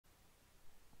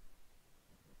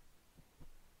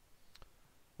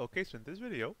Okay, so in this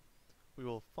video, we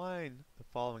will find the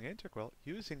following integral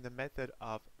using the method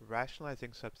of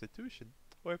rationalizing substitution,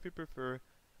 or if you prefer,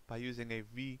 by using a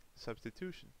v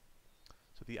substitution.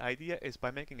 So the idea is by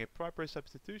making a proper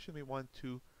substitution, we want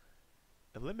to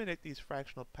eliminate these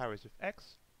fractional powers of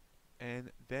x and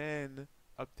then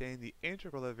obtain the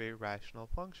integral of a rational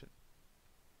function.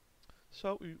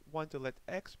 So we want to let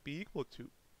x be equal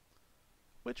to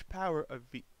which power of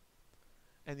v?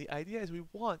 And the idea is we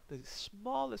want the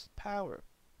smallest power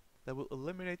that will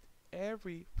eliminate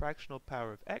every fractional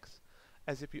power of x,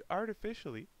 as if you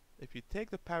take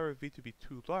the power of v to be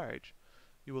too large,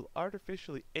 you will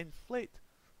artificially inflate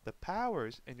the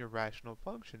powers in your rational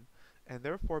function and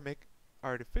therefore make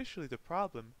artificially the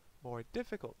problem more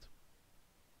difficult.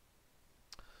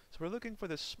 So we're looking for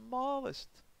the smallest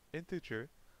integer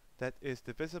that is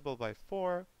divisible by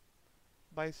 4,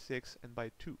 by 6, and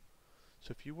by 2.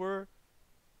 So if you were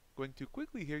going too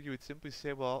quickly here, you would simply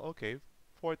say, well, okay,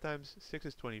 4 times 6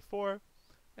 is 24,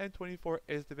 and 24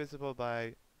 is divisible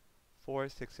by 4,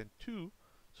 6, and 2,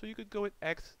 so you could go with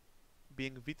x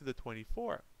being v to the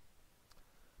 24.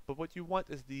 But what you want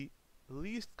is the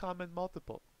least common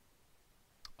multiple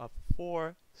of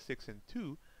 4, 6, and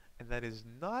 2, and that is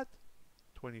not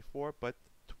 24, but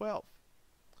 12.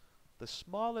 The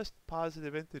smallest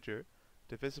positive integer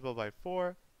divisible by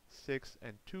 4, 6,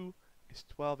 and 2 is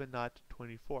 12 and not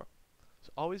 24.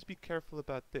 So always be careful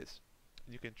about this.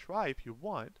 And you can try, if you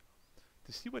want,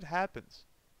 to see what happens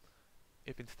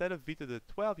if instead of v to the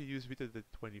 12 you use v to the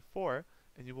 24,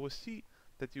 and you will see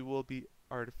that you will be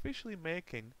artificially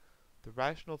making the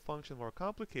rational function more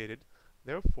complicated,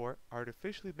 therefore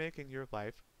artificially making your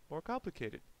life more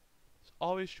complicated. So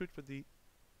always shoot for the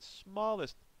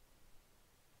smallest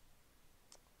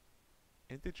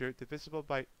integer divisible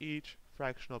by each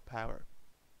fractional power.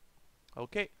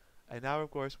 Okay, and now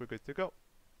of course we're good to go.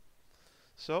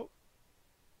 So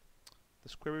the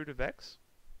square root of x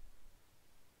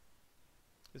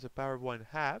is a power of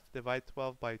 1/2. Divide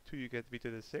 12 by 2, you get v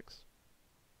to the 6.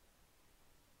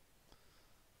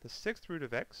 The sixth root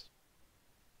of x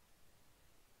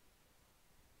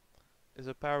is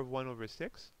a power of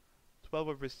 1/6.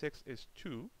 12/6 is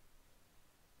 2.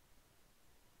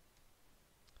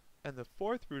 And the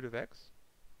fourth root of x,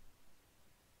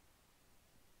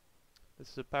 this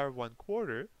is a power of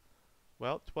 1/4.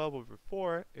 Well,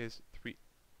 12/4 is 3.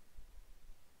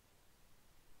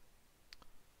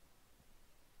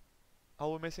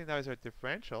 All we're missing now is our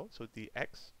differential, so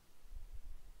dx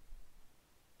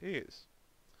is,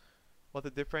 well,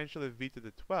 the differential of v to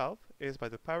the 12 is by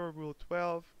the power rule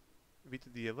 12 v to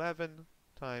the 11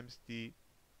 times dv.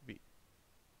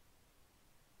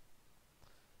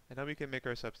 And now we can make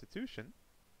our substitution.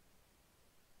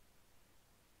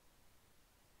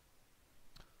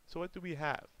 So what do we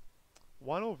have?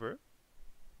 1 over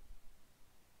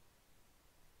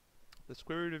the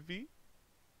square root of v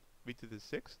to the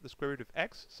 6th, the square root of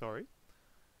x, sorry,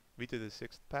 v to the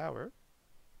 6th power,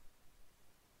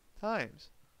 times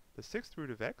the 6th root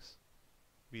of x,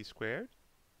 v squared,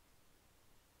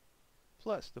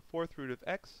 plus the 4th root of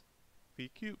x, v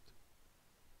cubed,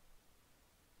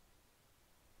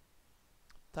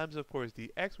 times, of course,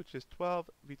 dx, which is 12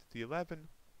 v to the 11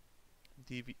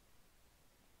 dv.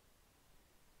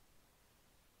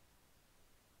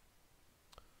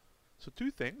 So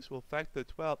two things, we'll factor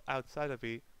the 12 outside of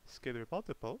a scalar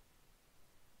multiple,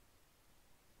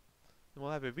 and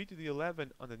we'll have a v to the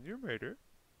 11 on the numerator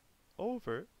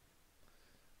over,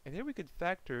 and here we can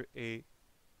factor a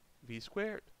v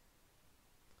squared.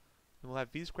 And we'll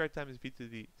have v squared times v to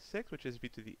the 6th, which is v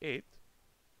to the 8th,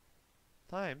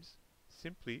 times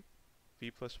simply v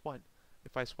plus 1.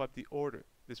 If I swap the order,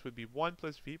 this would be 1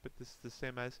 plus v, but this is the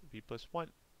same as v plus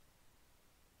 1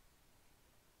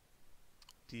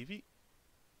 dv.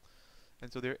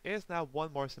 And so there is now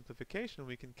one more simplification.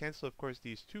 We can cancel, of course,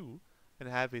 these two and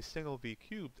have a single v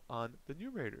cubed on the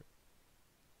numerator.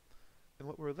 And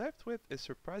what we're left with is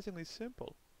surprisingly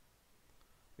simple.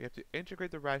 We have to integrate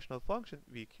the rational function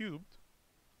v cubed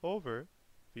over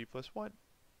v plus 1.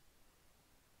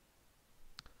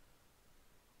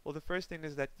 Well, the first thing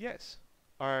is that yes,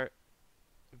 our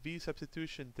v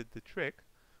substitution did the trick.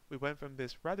 We went from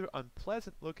this rather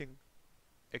unpleasant looking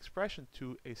expression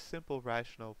to a simple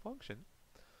rational function.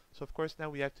 So of course now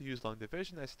we have to use long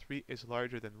division as 3 is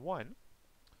larger than 1.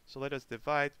 So let us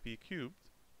divide v cubed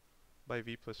by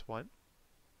v plus 1.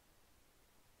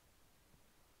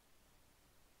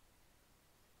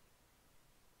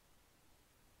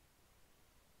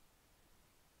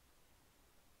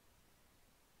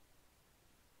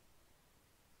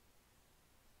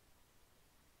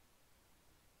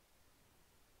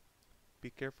 Be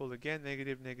careful again,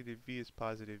 negative v is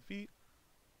positive v,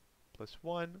 plus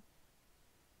 1.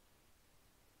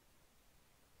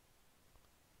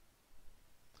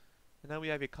 And now we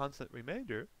have a constant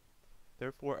remainder,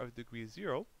 therefore of degree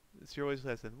 0. 0 is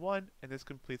less than 1, and this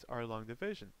completes our long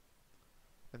division.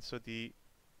 And so the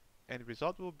end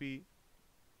result will be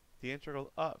the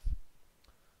integral of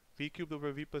v cubed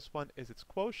over v plus 1 is its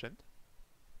quotient,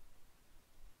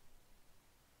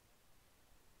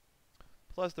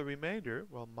 plus the remainder,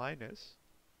 well, minus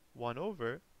 1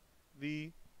 over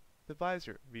the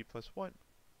divisor, v plus 1.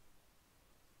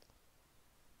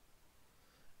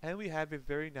 And we have a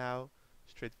very now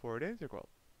straightforward integral.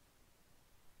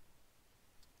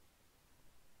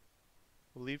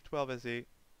 We'll leave 12 as a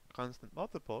constant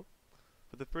multiple.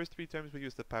 For the first three terms, we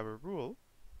use the power rule.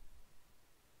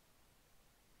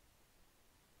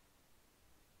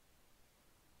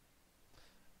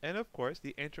 And of course,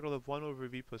 the integral of 1 over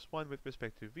v plus 1 with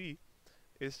respect to v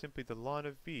is simply the ln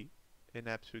of v in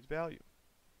absolute value,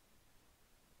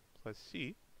 plus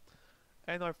c.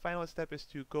 And our final step is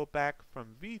to go back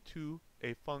from v to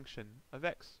a function of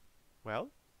x.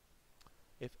 Well,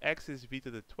 if x is v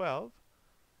to the 12,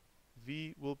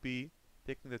 v will be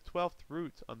taking the 12th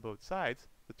root on both sides,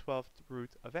 the 12th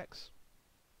root of x,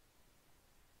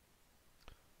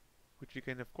 which you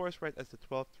can of course write as the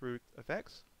 12th root of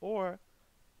x, or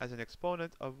as an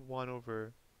exponent of 1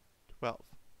 over 12.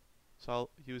 So I'll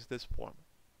use this form.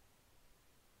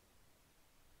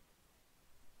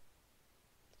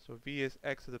 So v is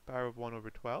x to the power of 1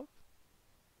 over 12.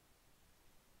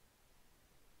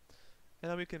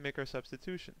 And now we can make our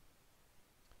substitution.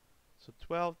 So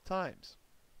 12 times.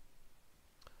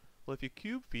 Well, if you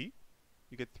cube v,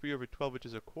 you get 3 over 12, which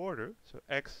is a quarter. So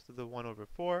x to the 1 over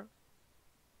 4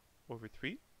 over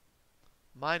 3.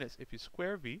 Minus, if you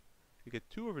square v, you get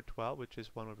 2 over 12, which is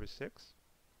 1 over 6.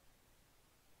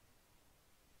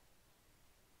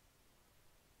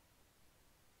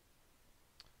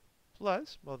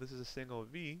 Plus, well, this is a single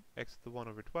v, x to the 1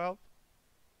 over 12.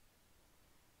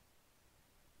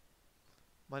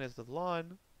 Minus the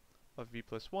ln of v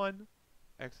plus 1,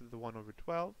 x to the 1 over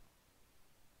 12.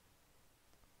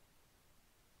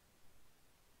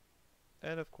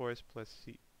 And of course, plus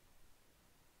c.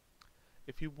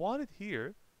 If you want it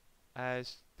here,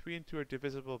 as 3 and 2 are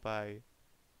divisible by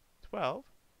 12,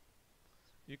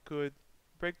 you could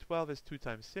break 12 as 2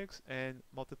 times 6 and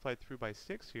multiply through by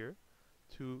 6 here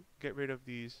to get rid of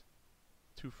these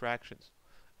two fractions.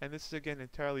 And this is again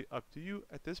entirely up to you.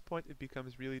 At this point it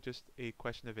becomes really just a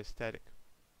question of aesthetic.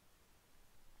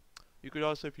 You could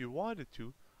also, if you wanted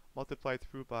to, multiply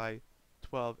through by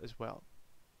 12 as well.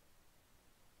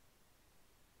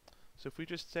 So if we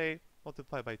just say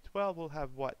multiply by 12, we'll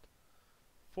have what?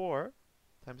 4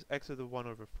 times x to the 1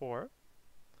 over 4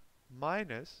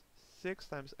 minus 6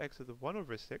 times x to the 1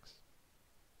 over 6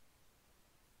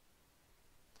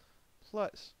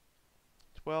 plus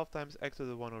 12 times x to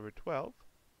the 1 over 12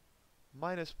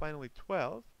 minus finally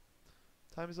 12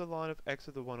 times the ln of x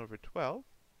to the 1 over 12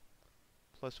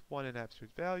 plus 1 in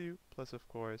absolute value plus, of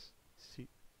course, c.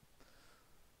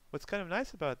 What's kind of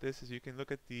nice about this is you can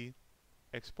look at the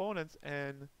exponents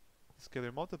and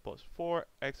scalar multiples.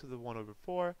 4x to the 1 over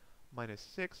 4 minus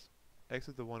 6 x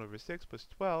to the 1 over 6 plus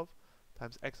 12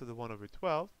 times x to the 1 over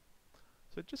 12.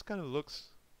 So it just kind of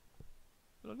looks,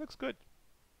 looks good.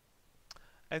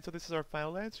 And so this is our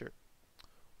final answer,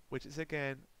 which is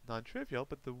again non-trivial,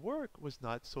 but the work was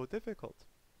not so difficult.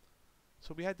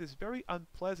 So we had this very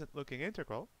unpleasant looking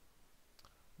integral,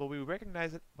 but we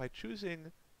recognize it by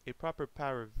choosing a proper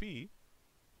power v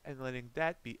and letting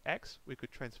that be x. We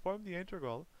could transform the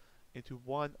integral into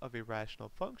one of a rational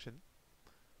function,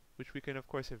 which we can of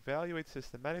course evaluate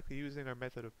systematically using our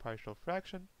method of partial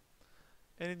fraction,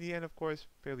 and in the end of course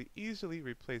fairly easily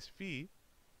replace v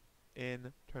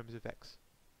in terms of x.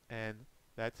 And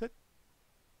that's it.